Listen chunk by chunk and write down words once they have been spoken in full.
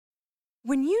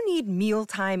When you need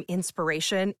mealtime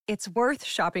inspiration, it's worth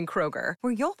shopping Kroger,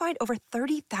 where you'll find over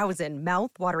 30,000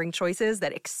 mouth-watering choices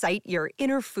that excite your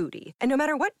inner foodie. And no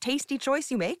matter what tasty choice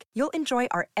you make, you'll enjoy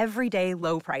our everyday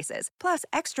low prices, plus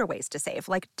extra ways to save,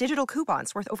 like digital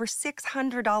coupons worth over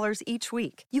 $600 each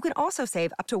week. You can also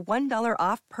save up to $1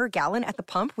 off per gallon at the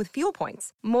pump with fuel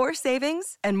points. More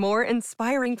savings and more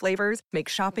inspiring flavors make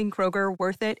shopping Kroger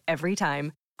worth it every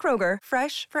time. Kroger,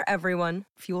 fresh for everyone.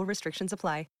 Fuel restrictions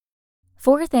apply.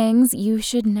 4 Things You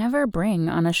Should Never Bring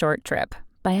on a Short Trip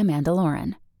by Amanda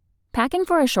Lauren. Packing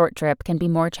for a short trip can be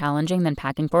more challenging than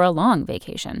packing for a long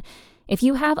vacation. If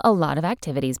you have a lot of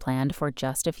activities planned for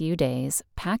just a few days,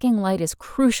 packing light is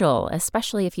crucial,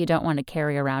 especially if you don't want to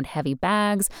carry around heavy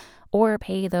bags or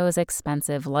pay those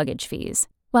expensive luggage fees.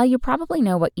 While you probably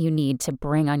know what you need to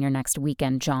bring on your next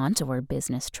weekend jaunt or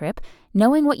business trip,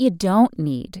 knowing what you don't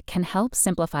need can help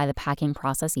simplify the packing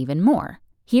process even more.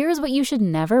 Here's what you should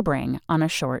never bring on a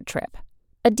short trip.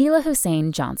 Adila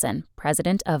Hussein Johnson,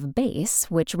 president of Base,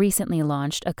 which recently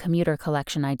launched a commuter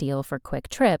collection ideal for quick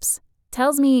trips,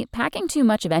 tells me packing too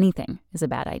much of anything is a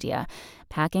bad idea.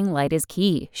 Packing light is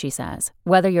key, she says.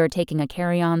 Whether you're taking a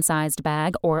carry-on sized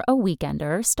bag or a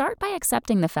weekender, start by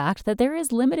accepting the fact that there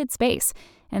is limited space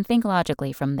and think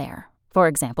logically from there. For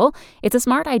example, it's a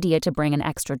smart idea to bring an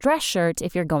extra dress shirt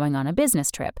if you're going on a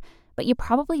business trip, but you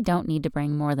probably don't need to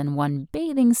bring more than one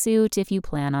bathing suit if you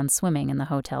plan on swimming in the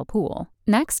hotel pool.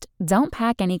 Next, don't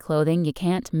pack any clothing you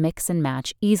can't mix and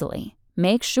match easily.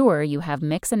 Make sure you have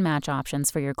mix and match options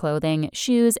for your clothing,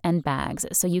 shoes, and bags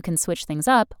so you can switch things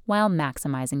up while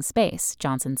maximizing space,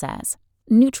 Johnson says.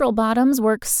 Neutral bottoms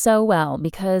work so well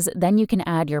because then you can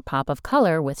add your pop of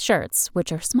color with shirts,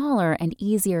 which are smaller and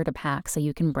easier to pack so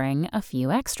you can bring a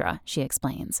few extra, she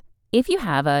explains. If you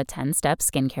have a 10-step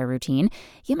skincare routine,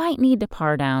 you might need to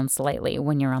pare down slightly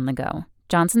when you're on the go.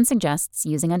 Johnson suggests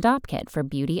using a DOP kit for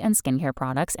beauty and skincare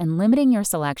products and limiting your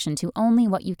selection to only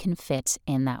what you can fit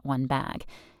in that one bag.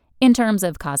 In terms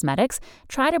of cosmetics,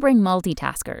 try to bring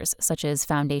multitaskers, such as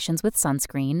foundations with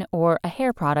sunscreen or a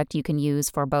hair product you can use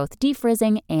for both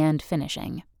defrizzing and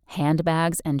finishing.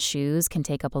 Handbags and shoes can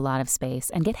take up a lot of space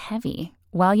and get heavy.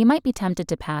 While you might be tempted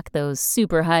to pack those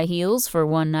super high heels for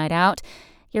one night out,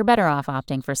 you're better off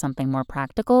opting for something more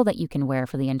practical that you can wear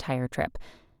for the entire trip.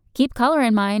 Keep color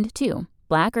in mind, too.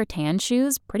 Black or tan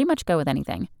shoes pretty much go with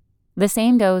anything. The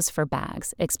same goes for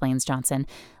bags, explains Johnson.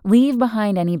 Leave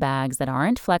behind any bags that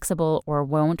aren't flexible or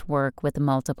won't work with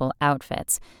multiple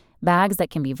outfits. Bags that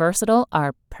can be versatile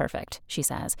are perfect, she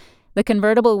says. The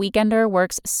convertible weekender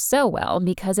works so well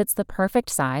because it's the perfect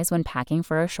size when packing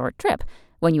for a short trip.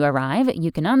 When you arrive,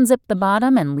 you can unzip the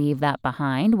bottom and leave that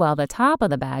behind while the top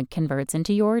of the bag converts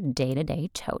into your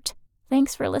day-to-day tote.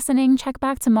 Thanks for listening. Check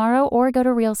back tomorrow or go to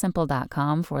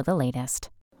realsimple.com for the latest.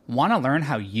 Want to learn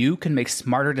how you can make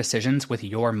smarter decisions with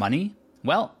your money?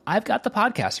 Well, I've got the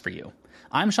podcast for you.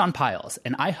 I'm Sean Piles,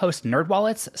 and I host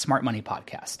NerdWallet's Smart Money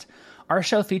Podcast. Our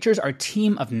show features our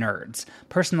team of nerds,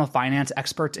 personal finance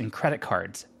experts in credit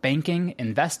cards, banking,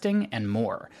 investing, and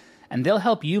more. And they'll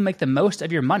help you make the most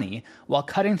of your money while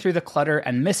cutting through the clutter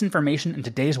and misinformation in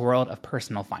today's world of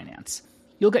personal finance.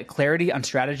 You'll get clarity on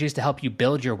strategies to help you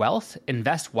build your wealth,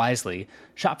 invest wisely,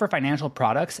 shop for financial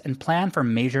products, and plan for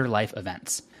major life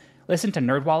events. Listen to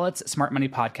NerdWallet's Smart Money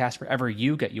Podcast wherever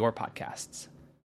you get your podcasts.